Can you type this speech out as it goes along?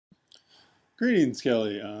Greetings,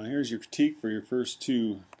 Kelly. Here's your critique for your first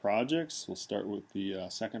two projects. We'll start with the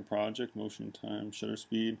second project, motion time, shutter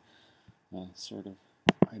speed, sort of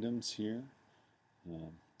items here.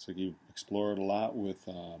 So you've explored a lot with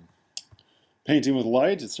painting with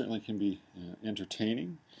light. It certainly can be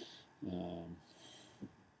entertaining. Um,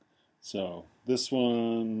 so this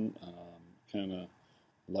one, kind of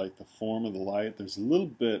like the form of the light. There's a little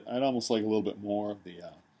bit, I'd almost like a little bit more of the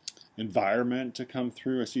environment to come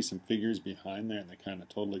through. I see some figures behind there and they kind of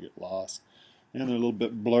totally get lost. And they're a little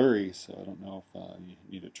bit blurry, so I don't know if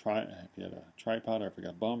you need if you had a tripod or if it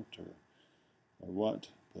got bumped or what,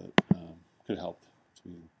 but could help to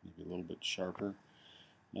be maybe a little bit sharper.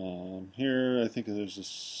 Here I think there's a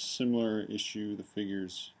similar issue. The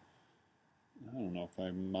figures, I don't know if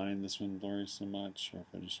I mind this one blurry so much or if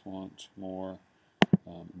I just want more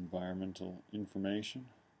environmental information.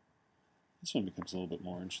 This one becomes a little bit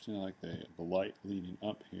more interesting. I like the light leading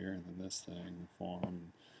up here, and then this thing, the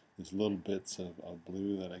form, these little bits of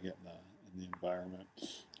blue that I get in the environment.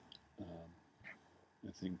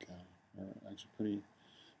 I think are actually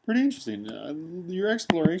pretty interesting. Your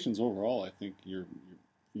explorations overall, I think you're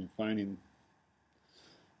finding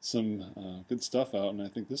some good stuff out, and I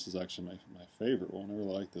think this is actually my favorite one. I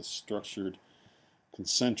really like this structured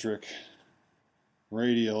concentric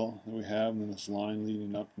radial that we have, and then this line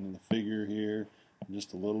leading up into the figure here, and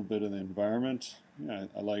just a little bit of the environment. Yeah,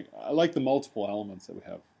 I like the multiple elements that we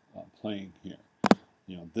have playing here.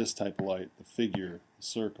 You know, this type of light, the figure, the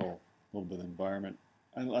circle, a little bit of environment.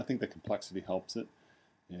 I think the complexity helps it,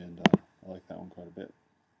 and I like that one quite a bit.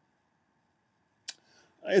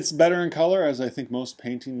 It's better in color, as I think most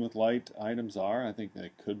painting with light items are. I think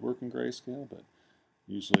they could work in grayscale, but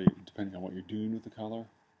usually, depending on what you're doing with the color,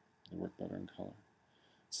 they work better in color.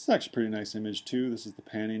 This is actually a pretty nice image too. This is the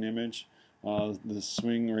panning image. The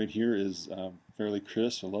swing right here is fairly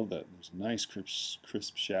crisp. I love that. There's a nice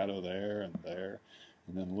crisp shadow there, and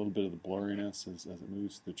then a little bit of the blurriness as it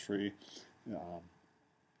moves through the tree. The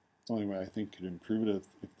only way I think could improve it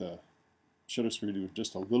if the shutter speed was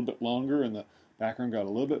just a little bit longer and the background got a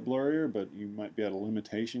little bit blurrier, but you might be at a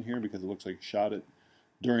limitation here because it looks like you shot it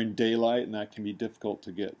during daylight, and that can be difficult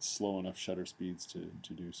to get slow enough shutter speeds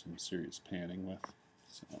to do some serious panning with.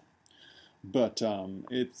 So, but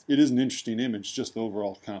it is an interesting image. Just the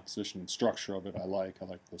overall composition and structure of it, I like. I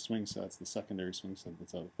like the swing sets, the secondary swing set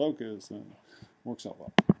that's out of focus, and it works out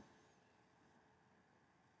well.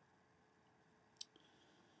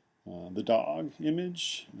 The dog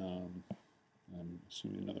image, I'm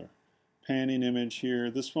assuming another panning image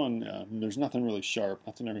here. This one, there's nothing really sharp,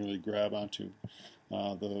 nothing I really grab onto.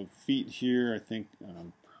 The feet here, I think,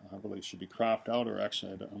 probably should be cropped out, or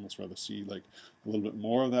actually I'd almost rather see like a little bit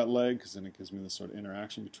more of that leg, because then it gives me this sort of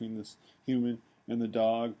interaction between this human and the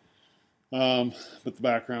dog. But the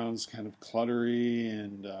background's kind of cluttery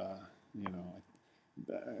and, you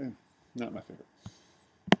know, not my favorite.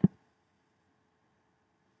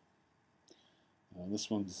 This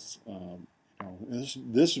one's, you know,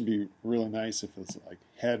 this would be really nice if his like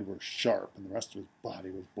head were sharp and the rest of his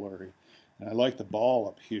body was blurry. And I like the ball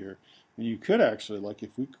up here. And you could actually, like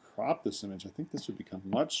if we crop this image, I think this would become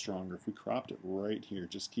much stronger if we cropped it right here,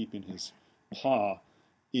 just keeping his paw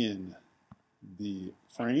in the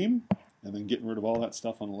frame and then getting rid of all that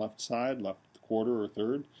stuff on the left side, left quarter or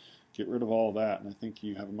third. Get rid of all that, and I think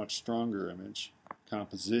you have a much stronger image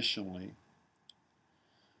compositionally.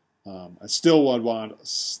 I still would want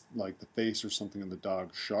like the face or something of the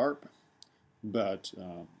dog sharp, but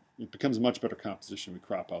it becomes a much better composition when we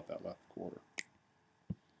crop out that left quarter.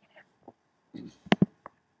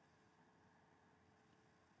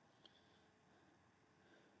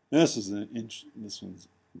 This one's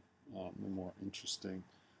more interesting.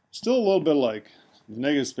 Still a little bit like the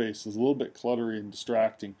negative space is a little bit cluttery and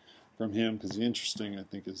distracting from him, because the interesting, I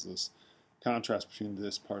think, is this contrast between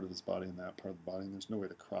this part of his body and that part of the body. And there's no way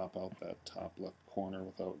to crop out that top left corner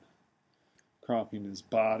without cropping his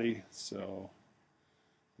body. So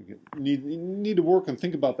you need to work and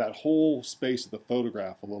think about that whole space of the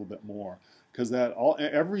photograph a little bit more, because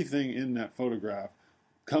everything in that photograph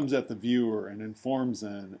comes at the viewer and informs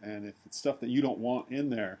them, and if it's stuff that you don't want in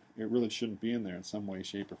there, it really shouldn't be in there in some way,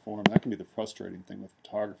 shape, or form. That can be the frustrating thing with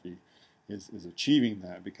photography, is achieving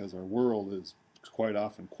that, because our world is quite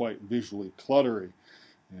often quite visually cluttery,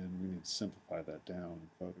 and we need to simplify that down in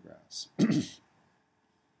photographs.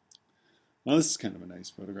 Now this is kind of a nice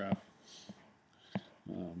photograph.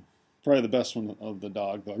 Probably the best one of the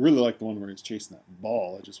dog, though. I really like the one where he's chasing that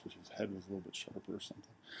ball. I just wish his head was a little bit sharper or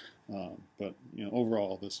something. But you know,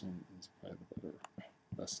 overall, this one is probably the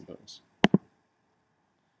best of those.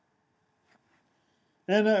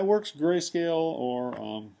 And it works grayscale or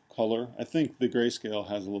color. I think the grayscale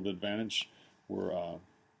has a little bit of advantage where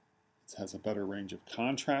it has a better range of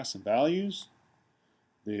contrast and values.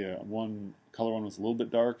 The color one was a little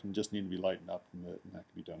bit dark and just needed to be lightened up a bit, and that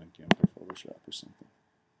can be done again for Photoshop or something.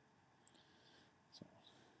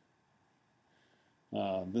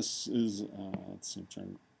 So, this is let's see,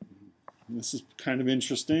 this is kind of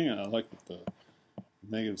interesting. I like that the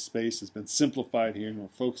negative space has been simplified here, and we're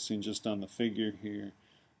focusing just on the figure here,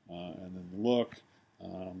 and then the look.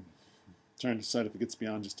 Trying to decide if it gets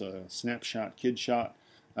beyond just a snapshot, kid shot.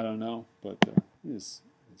 I don't know, but it is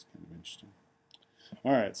kind of interesting.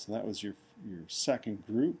 All right, so that was your second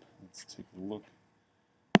group. Let's take a look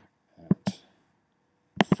at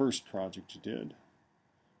the first project you did.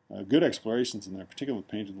 Good explorations in there, particularly with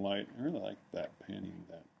painted light. I really like that panning,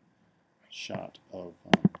 that shot of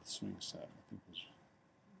the swing set. I think those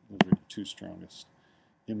were your two strongest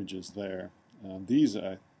images there. These,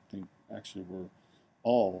 I think, actually were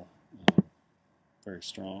all very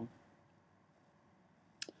strong.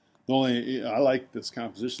 I like this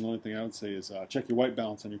composition. The only thing I would say is check your white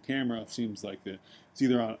balance on your camera. It seems like it's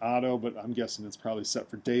either on auto, but I'm guessing it's probably set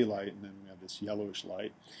for daylight, and then we have this yellowish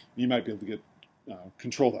light. You might be able to get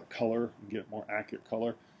control that color and get more accurate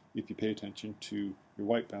color if you pay attention to your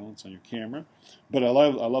white balance on your camera. But I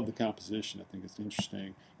love the composition. I think it's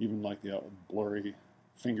interesting. Even like the blurry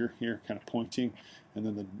finger here kind of pointing, and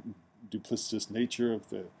then the duplicitous nature of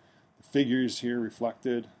the figures here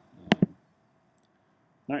reflected.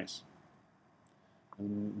 Nice.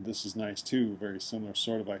 And this is nice too, very similar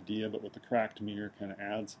sort of idea, but with the cracked mirror kind of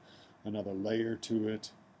adds another layer to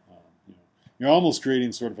it. You're almost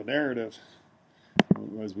creating sort of a narrative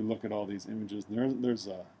as we look at all these images. There's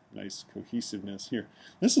a nice cohesiveness here.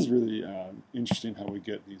 This is really interesting how we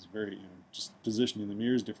get these very, just positioning the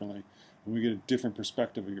mirrors differently. And we get a different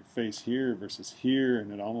perspective of your face here versus here,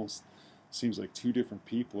 and it almost seems like two different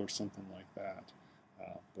people or something like that.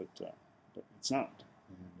 But it's not.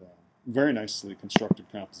 And very nicely constructed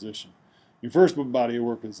composition. Your first body of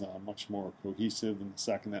work is much more cohesive than the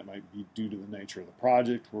second. That might be due to the nature of the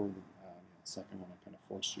project, or the second one I kind of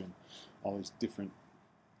forced you in all these different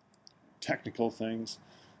technical things.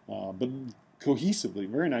 But cohesively,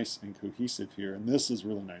 very nice and cohesive here. And this is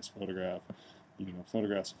really nice photograph.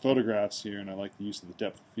 Photographs here, and I like the use of the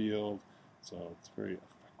depth of field. So it's very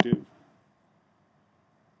effective.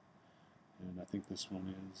 And I think this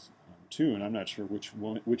one is too, and I'm not sure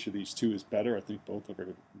which of these two is better. I think both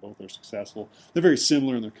are successful. They're very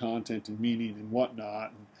similar in their content and meaning and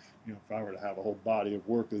whatnot. And if I were to have a whole body of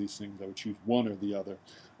work of these things, I would choose one or the other.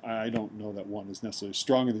 I don't know that one is necessarily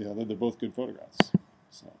stronger than the other. They're both good photographs.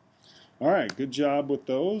 So, all right, good job with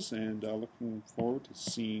those, and looking forward to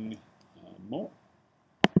seeing more.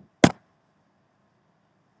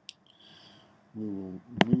 We will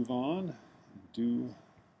move on and do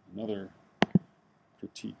another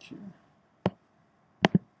critique here.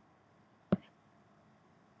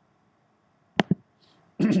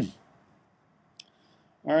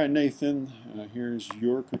 All right, Nathan, here's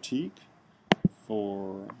your critique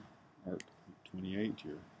for Art 28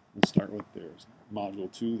 here. Let's start with there's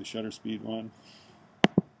Module 2, the shutter speed one.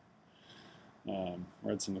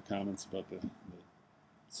 Read some of the comments about the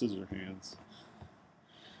scissor hands.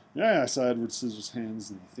 Yeah, I saw Edward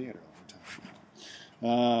Scissorhands in the theater a long time ago.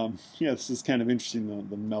 Yeah, this is kind of interesting,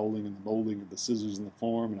 the melding and the molding of the scissors in the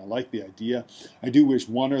form, and I like the idea. I do wish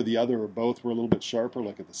one or the other or both were a little bit sharper,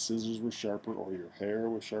 like if the scissors were sharper or your hair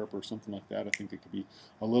was sharper or something like that. I think it could be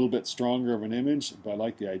a little bit stronger of an image, but I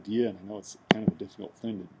like the idea, and I know it's kind of a difficult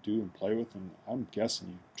thing to do and play with, and I'm guessing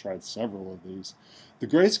you tried several of these. The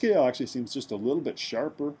grayscale actually seems just a little bit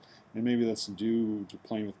sharper, and maybe that's due to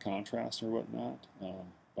playing with contrast or whatnot.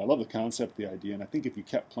 I love the concept, the idea, and I think if you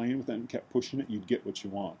kept playing with it and kept pushing it, you'd get what you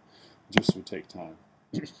want. It just would take time.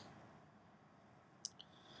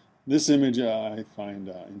 This image I find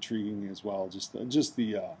intriguing as well. Just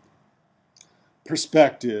the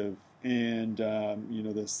perspective and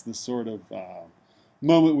this sort of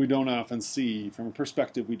moment we don't often see from a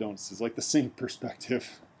perspective we don't see. It's like the same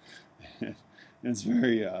perspective, and it's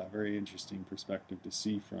very interesting perspective to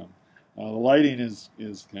see from. The lighting is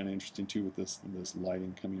kind of interesting too, with this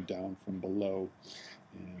lighting coming down from below,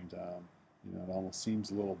 and it almost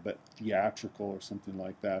seems a little bit theatrical or something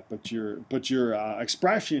like that. But your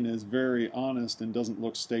expression is very honest and doesn't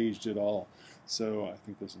look staged at all. So I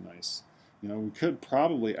think there's a nice. We could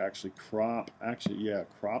probably actually crop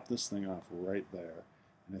this thing off right there,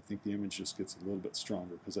 and I think the image just gets a little bit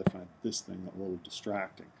stronger because I find this thing a little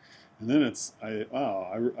distracting. And then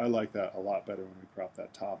I like that a lot better when we crop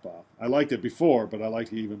that top off. I liked it before, but I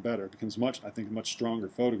like it even better. It becomes I think, a much stronger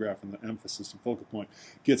photograph, and the emphasis and focal point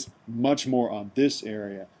gets much more on this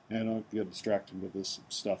area, and I don't get distracted with this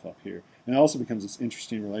stuff up here. And it also becomes this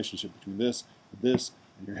interesting relationship between this,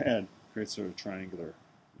 and your head. Creates sort of triangular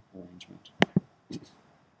arrangement.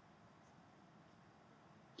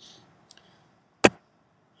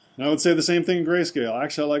 And I would say the same thing in grayscale.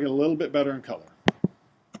 Actually, I like it a little bit better in color,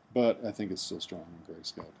 but I think it's still strong in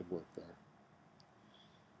grayscale. It could work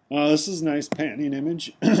there. This is a nice panning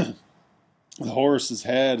image. The horse's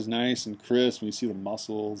head is nice and crisp. You see the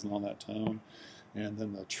muscles and all that tone. And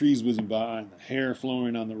then the trees whizzing by and the hair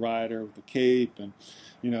flowing on the rider with the cape. And,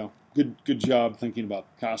 you know, good job thinking about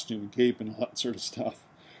costume and cape and all that sort of stuff.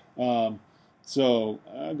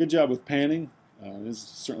 Good job with panning. This is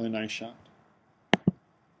certainly a nice shot.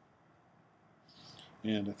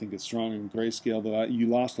 And I think it's strong in grayscale, though you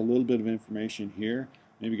lost a little bit of information here.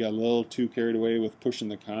 Maybe got a little too carried away with pushing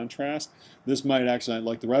the contrast. This might actually,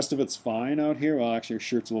 like the rest of it's fine out here. Well, actually your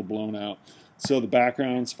shirt's a little blown out. So the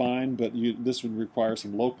background's fine, but this would require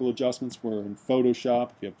some local adjustments where in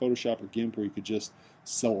Photoshop, if you have Photoshop or GIMP, where you could just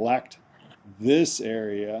select this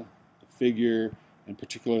area, the figure, and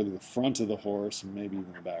particularly the front of the horse, and maybe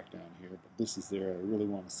even the back down here. But this is there. I really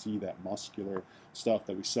want to see that muscular stuff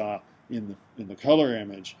that we saw in the color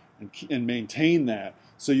image and maintain that.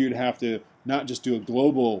 So you'd have to not just do a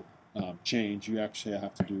global change. You actually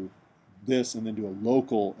have to do this and then do a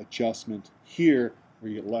local adjustment here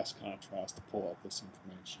where you get less contrast to pull out this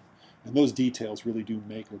information. And those details really do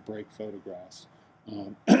make or break photographs.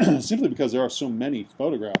 Simply because there are so many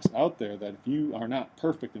photographs out there that if you are not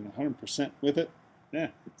perfect and 100% with it,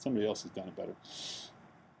 somebody else has done it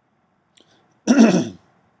better.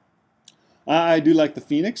 I do like the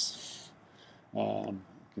Phoenix.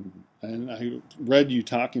 And I read you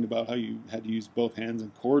talking about how you had to use both hands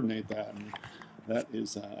and coordinate that. And that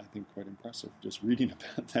is, I think, quite impressive, just reading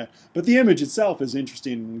about that. But the image itself is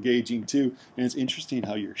interesting and engaging, too. And it's interesting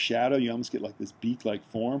how your shadow, you almost get like this beak-like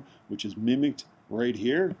form, which is mimicked right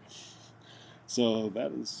here. So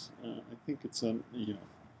that is, I think it's,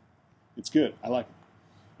 it's good. I like it.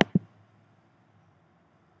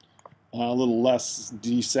 A little less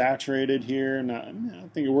desaturated here. I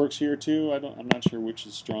think it works here, too. I'm not sure which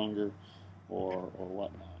is stronger or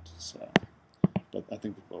whatnot. So, but I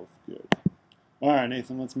think they're both good. All right,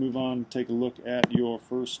 Nathan, let's move on and take a look at your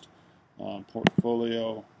first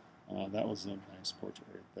portfolio. That was a nice portrait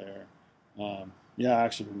right there. Yeah, I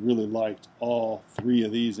actually really liked all three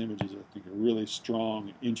of these images. I think are really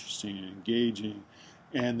strong, interesting, and engaging,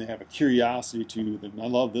 and they have a curiosity to them. I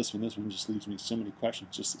love this one. This one just leaves me so many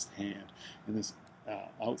questions, just this hand and this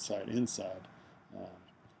outside, inside.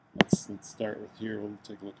 Let's start with here. We'll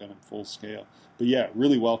take a look at them full scale. But yeah,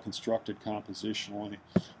 really well constructed compositionally.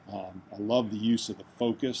 I love the use of the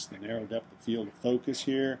focus, the narrow depth of field of focus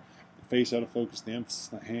here, the face out of focus, the emphasis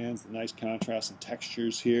on the hands, the nice contrast and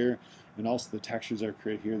textures here, and also the textures that are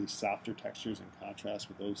created here, these softer textures in contrast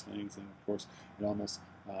with those things. And of course, it almost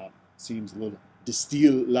seems a little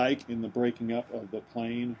Distill-like in the breaking up of the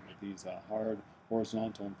plane with these hard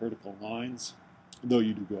horizontal and vertical lines, though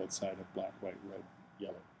you do go outside of black, white, red,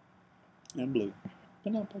 yellow, and blue,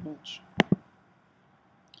 but not by much.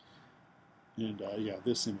 And yeah,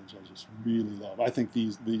 this image I just really love. I think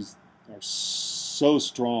these are so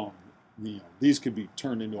strong. These could be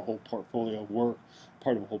turned into a whole portfolio of work,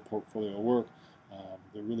 part of a whole portfolio of work.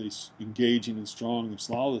 They're really engaging and strong. There's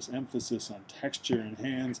a lot of this emphasis on texture and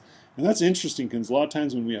hands. And that's interesting because a lot of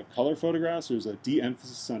times when we have color photographs, there's a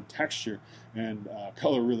de-emphasis on texture, and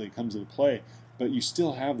color really comes into play. But you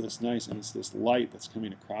still have this nice, and it's this light that's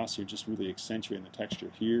coming across here, just really accentuating the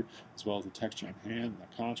texture here, as well as the texture on hand, and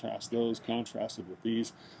the contrast, those contrasted with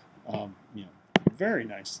these. Very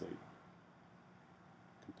nicely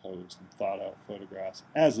composed and thought out photographs,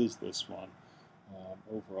 as is this one.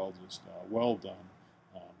 Overall, just well done.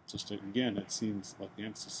 Again, it seems like the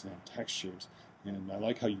emphasis on textures, and I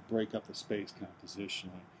like how you break up the space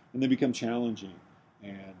compositionally, and they become challenging,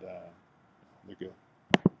 and they're good.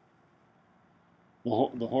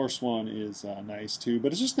 The horse one is nice too,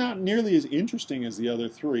 but it's just not nearly as interesting as the other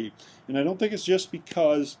three, and I don't think it's just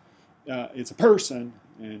because it's a person,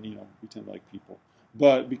 and we tend to like people,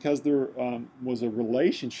 but because there was a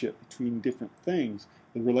relationship between different things.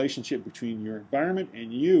 The relationship between your environment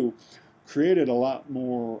and you created a lot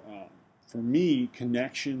more, for me,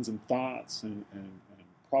 connections and thoughts and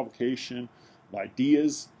provocation of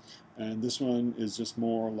ideas. And this one is just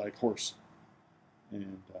more like horse.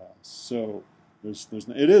 And so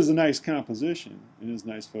it is a nice composition. It is a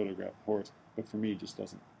nice photograph, of course, but for me, it just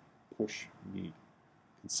doesn't push me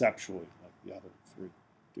conceptually like the other three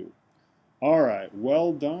do. All right,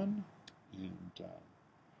 well done, and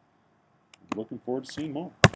looking forward to seeing more.